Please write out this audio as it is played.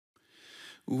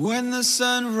When the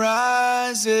sun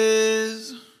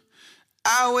rises,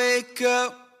 I wake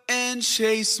up and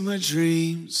chase my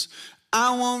dreams.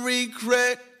 I won't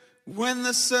regret when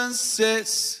the sun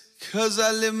sets, 'cause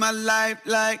I live my life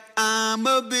like I'm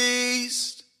a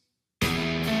beast.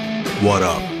 What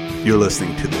up? You're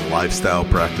listening to the Lifestyle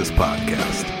Practice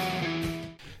Podcast.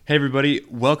 Hey everybody,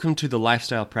 welcome to the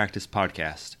Lifestyle Practice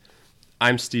Podcast.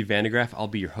 I'm Steve Vandegraff. I'll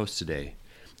be your host today.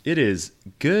 It is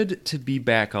good to be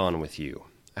back on with you.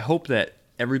 I hope that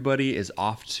everybody is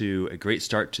off to a great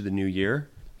start to the new year.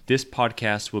 This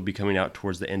podcast will be coming out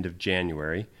towards the end of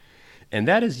January, and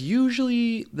that is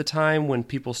usually the time when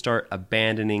people start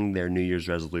abandoning their New Year's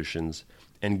resolutions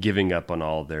and giving up on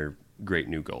all their great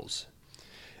new goals.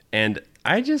 And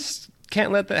I just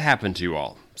can't let that happen to you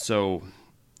all. So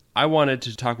I wanted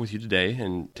to talk with you today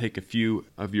and take a few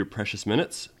of your precious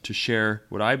minutes to share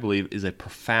what I believe is a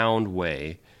profound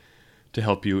way to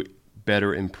help you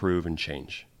better improve and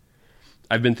change.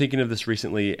 I've been thinking of this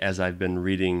recently as I've been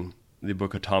reading the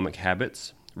book Atomic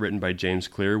Habits, written by James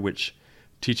Clear, which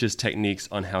teaches techniques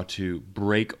on how to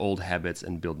break old habits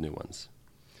and build new ones.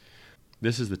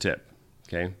 This is the tip,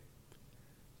 okay?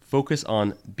 Focus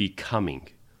on becoming,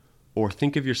 or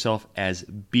think of yourself as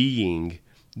being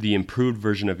the improved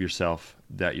version of yourself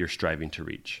that you're striving to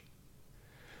reach.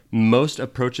 Most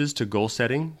approaches to goal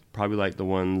setting, probably like the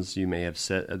ones you may have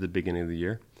set at the beginning of the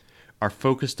year, are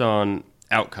focused on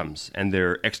outcomes and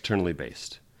they're externally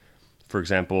based. For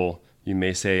example, you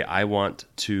may say, I want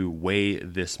to weigh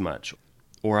this much,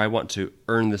 or I want to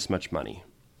earn this much money.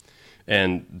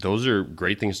 And those are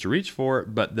great things to reach for,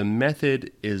 but the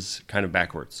method is kind of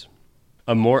backwards.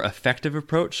 A more effective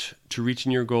approach to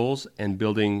reaching your goals and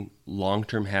building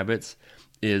long-term habits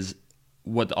is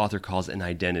what the author calls an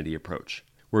identity approach,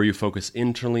 where you focus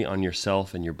internally on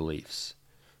yourself and your beliefs.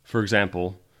 For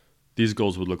example, these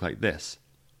goals would look like this.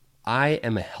 I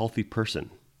am a healthy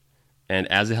person, and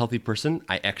as a healthy person,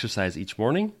 I exercise each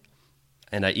morning,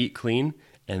 and I eat clean,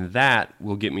 and that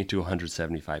will get me to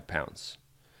 175 pounds.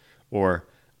 Or,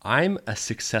 I'm a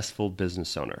successful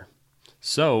business owner,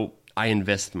 so I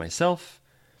invest in myself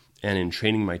and in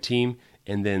training my team,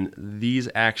 and then these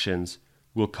actions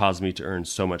will cause me to earn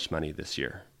so much money this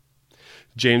year.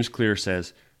 James Clear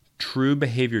says, true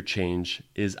behavior change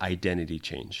is identity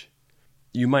change.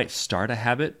 You might start a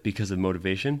habit because of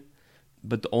motivation,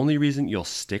 but the only reason you'll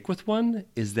stick with one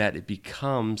is that it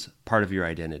becomes part of your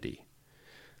identity.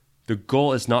 The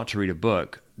goal is not to read a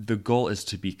book. The goal is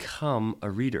to become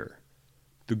a reader.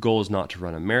 The goal is not to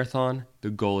run a marathon. The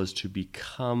goal is to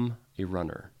become a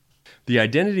runner. The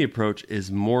identity approach is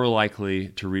more likely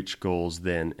to reach goals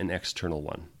than an external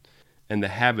one, and the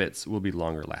habits will be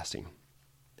longer lasting.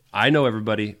 I know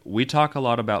everybody, we talk a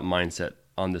lot about mindset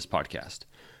on this podcast,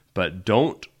 but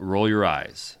don't roll your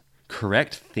eyes.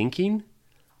 Correct thinking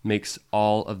makes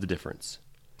all of the difference.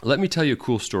 Let me tell you a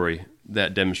cool story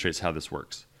that demonstrates how this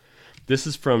works. This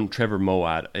is from Trevor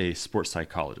Moawad, a sports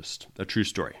psychologist, a true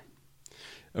story.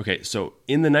 Okay, so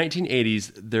in the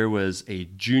 1980s, there was a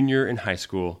junior in high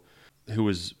school who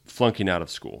was flunking out of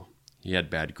school. He had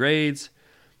bad grades.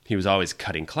 He was always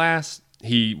cutting class.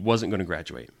 He wasn't going to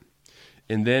graduate.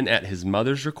 And then at his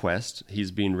mother's request, he's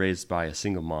being raised by a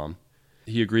single mom,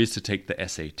 he agrees to take the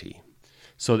SAT.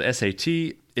 So the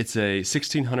SAT, it's a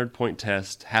 1,600-point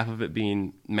test, half of it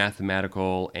being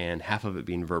mathematical and half of it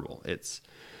being verbal. It's,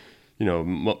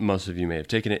 most of you may have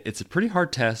taken it. It's a pretty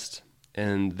hard test,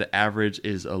 and the average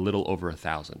is a little over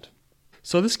 1,000.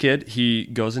 So this kid, he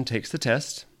goes and takes the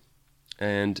test,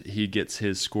 and he gets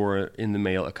his score in the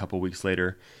mail a couple weeks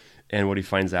later, and what he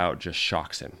finds out just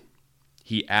shocks him.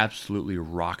 He absolutely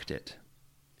rocked it.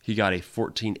 He got a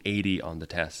 1480 on the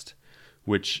test,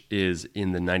 which is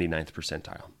in the 99th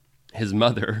percentile. His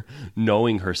mother,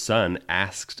 knowing her son,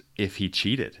 asked if he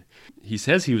cheated. He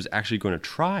says he was actually going to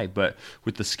try, but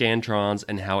with the Scantrons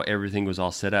and how everything was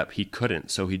all set up, he couldn't,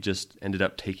 so he just ended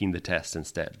up taking the test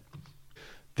instead.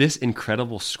 This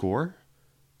incredible score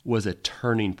was a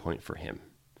turning point for him.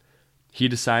 He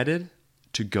decided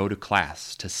to go to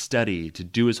class, to study, to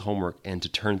do his homework, and to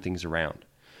turn things around.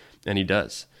 And he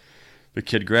does. The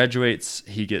kid graduates,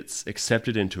 he gets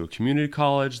accepted into a community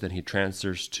college, then he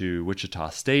transfers to Wichita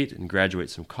State and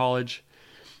graduates from college.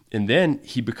 And then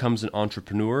he becomes an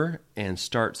entrepreneur and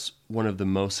starts one of the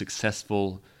most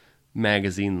successful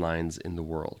magazine lines in the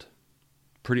world.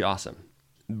 Pretty awesome.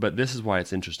 But this is why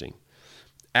it's interesting.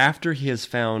 After he has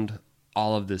found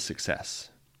all of this success,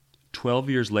 12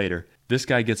 years later, this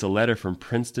guy gets a letter from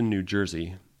Princeton, New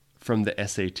Jersey, from the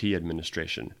SAT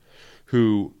administration,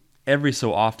 who every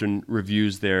so often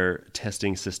reviews their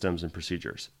testing systems and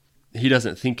procedures. He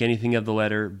doesn't think anything of the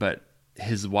letter, but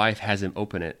his wife has him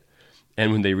open it,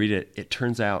 And when they read it, it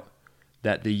turns out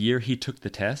that the year he took the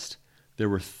test, there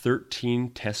were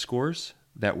 13 test scores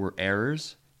that were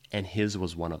errors, and his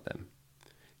was one of them.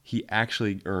 He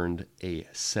actually earned a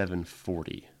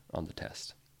 740 on the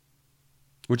test,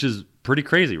 which is pretty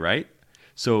crazy, right?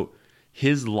 So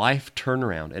his life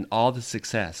turnaround and all the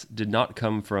success did not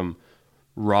come from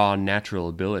raw natural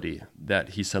ability that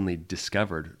he suddenly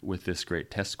discovered with this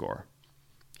great test score.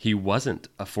 He wasn't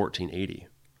a 1480,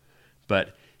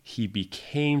 but he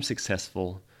became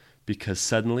successful because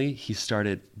suddenly he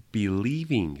started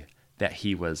believing that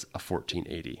he was a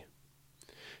 1480.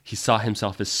 He saw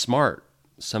himself as smart,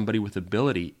 somebody with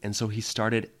ability, and so he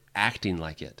started acting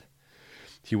like it.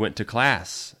 He went to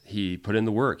class. He put in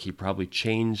the work. He probably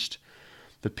changed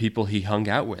the people he hung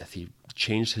out with. He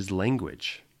changed his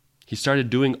language. He started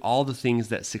doing all the things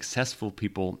that successful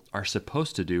people are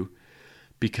supposed to do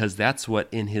because that's what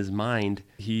in his mind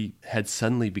he had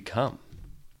suddenly become.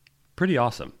 Pretty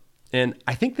awesome. And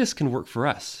I think this can work for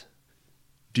us.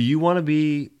 Do you want to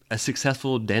be a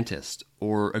successful dentist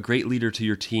or a great leader to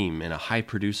your team and a high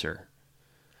producer?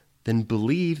 Then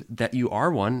believe that you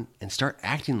are one and start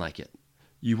acting like it.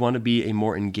 You want to be a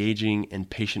more engaging and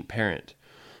patient parent,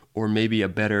 or maybe a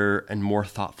better and more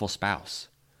thoughtful spouse.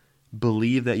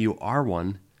 Believe that you are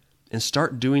one and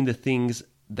start doing the things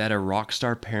that a rock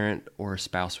star parent or a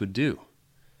spouse would do.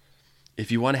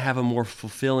 If you want to have a more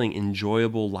fulfilling,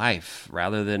 enjoyable life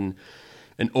rather than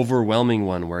an overwhelming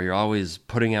one where you're always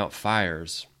putting out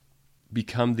fires,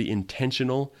 become the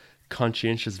intentional,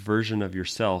 conscientious version of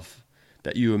yourself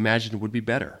that you imagined would be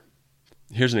better.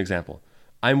 Here's an example.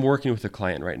 I'm working with a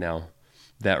client right now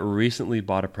that recently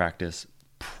bought a practice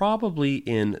probably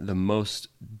in the most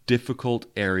difficult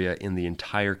area in the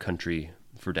entire country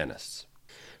for dentists.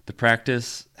 The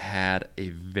practice had a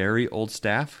very old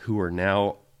staff who are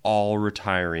now all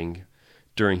retiring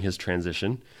during his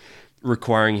transition,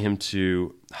 requiring him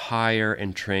to hire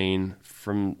and train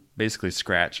from basically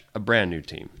scratch a brand new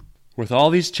team. With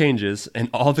all these changes and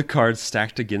all the cards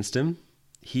stacked against him,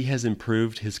 he has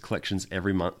improved his collections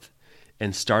every month.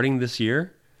 And starting this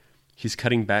year, he's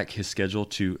cutting back his schedule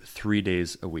to 3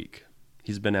 days a week.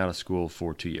 He's been out of school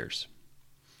for 2 years.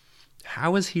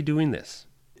 How is he doing this?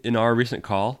 In our recent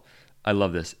call, I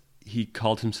love this. He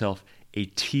called himself a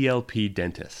TLP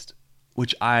dentist,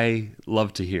 which I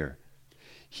love to hear.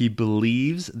 He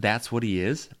believes that's what he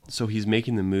is, so he's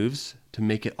making the moves to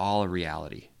make it all a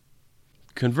reality.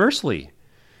 Conversely,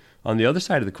 on the other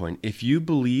side of the coin, if you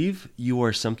believe you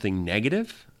are something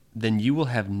negative, then you will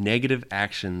have negative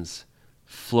actions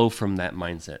flow from that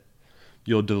mindset.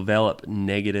 You'll develop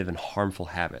negative and harmful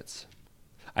habits.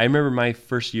 I remember my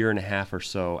first year and a half or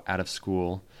so out of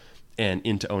school and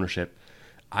into ownership,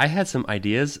 I had some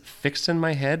ideas fixed in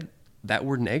my head that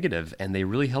were negative, and they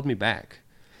really held me back.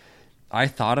 I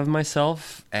thought of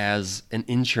myself as an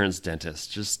insurance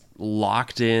dentist, just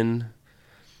locked in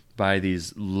by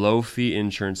these low-fee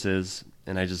insurances,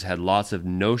 and I just had lots of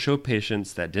no-show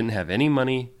patients that didn't have any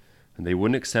money, and they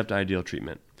wouldn't accept ideal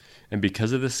treatment. And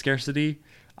because of this scarcity,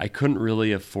 I couldn't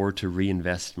really afford to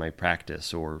reinvest in my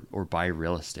practice or buy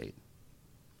real estate.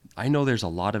 I know there's a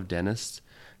lot of dentists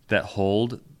that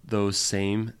hold those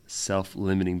same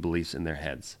self-limiting beliefs in their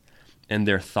heads, and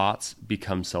their thoughts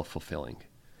become self-fulfilling.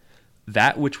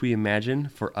 That which we imagine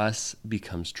for us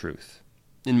becomes truth.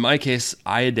 In my case,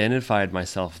 I identified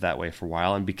myself that way for a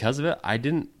while, and because of it, I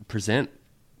didn't present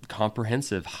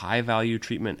comprehensive, high-value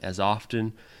treatment as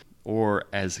often or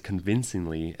as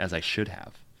convincingly as I should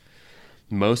have.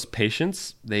 Most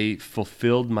patients, they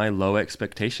fulfilled my low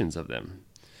expectations of them.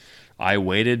 I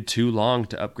waited too long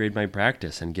to upgrade my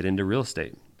practice and get into real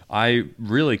estate. I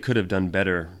really could have done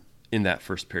better in that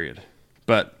first period.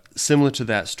 But similar to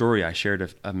that story I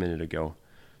shared a minute ago,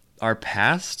 our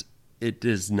past, it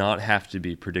does not have to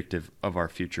be predictive of our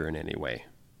future in any way.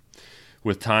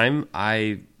 With time,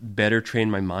 I better train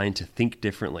my mind to think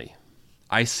differently.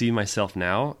 I see myself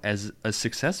now as a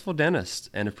successful dentist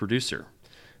and a producer.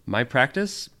 My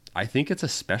practice, I think it's a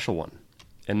special one,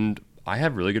 and I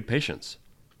have really good patients.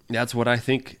 That's what I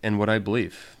think and what I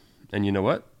believe. And you know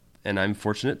what? And I'm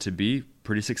fortunate to be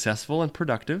pretty successful and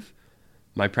productive.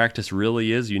 My practice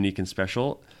really is unique and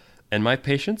special, and my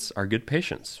patients are good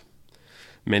patients.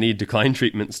 Many decline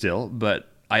treatment still, but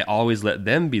I always let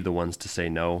them be the ones to say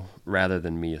no rather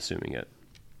than me assuming it.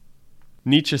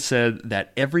 Nietzsche said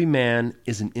that every man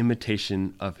is an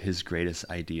imitation of his greatest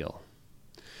ideal.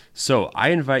 So I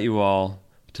invite you all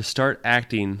to start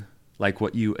acting like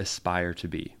what you aspire to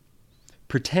be.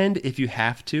 Pretend, if you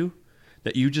have to,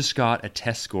 that you just got a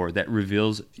test score that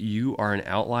reveals you are an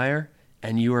outlier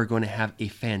and you are going to have a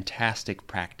fantastic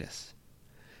practice.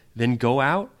 Then go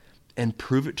out and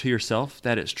prove it to yourself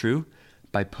that it's true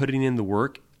by putting in the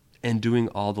work and doing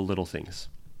all the little things.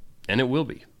 And it will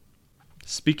be.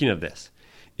 Speaking of this,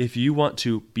 if you want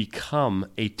to become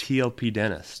a TLP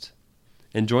dentist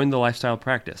and join the lifestyle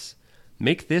practice,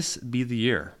 make this be the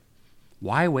year.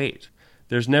 Why wait?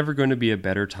 There's never going to be a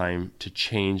better time to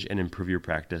change and improve your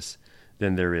practice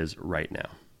than there is right now.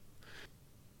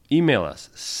 Email us,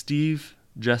 Steve,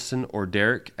 Justin, or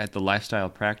Derek at The Lifestyle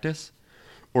Practice,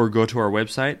 or go to our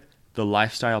website,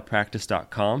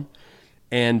 thelifestylepractice.com,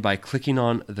 and by clicking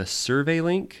on the survey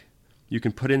link, you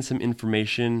can put in some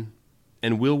information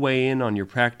and we'll weigh in on your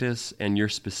practice and your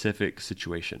specific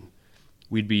situation.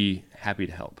 We'd be happy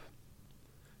to help.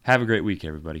 Have a great week,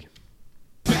 everybody.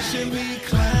 Picture me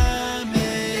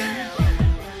climbing,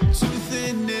 tooth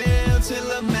and nail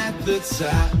till I'm at the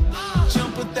top.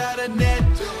 Jump without a net,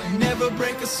 never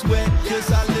break a sweat,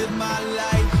 'cause I live my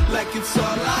life like it's all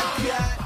I got.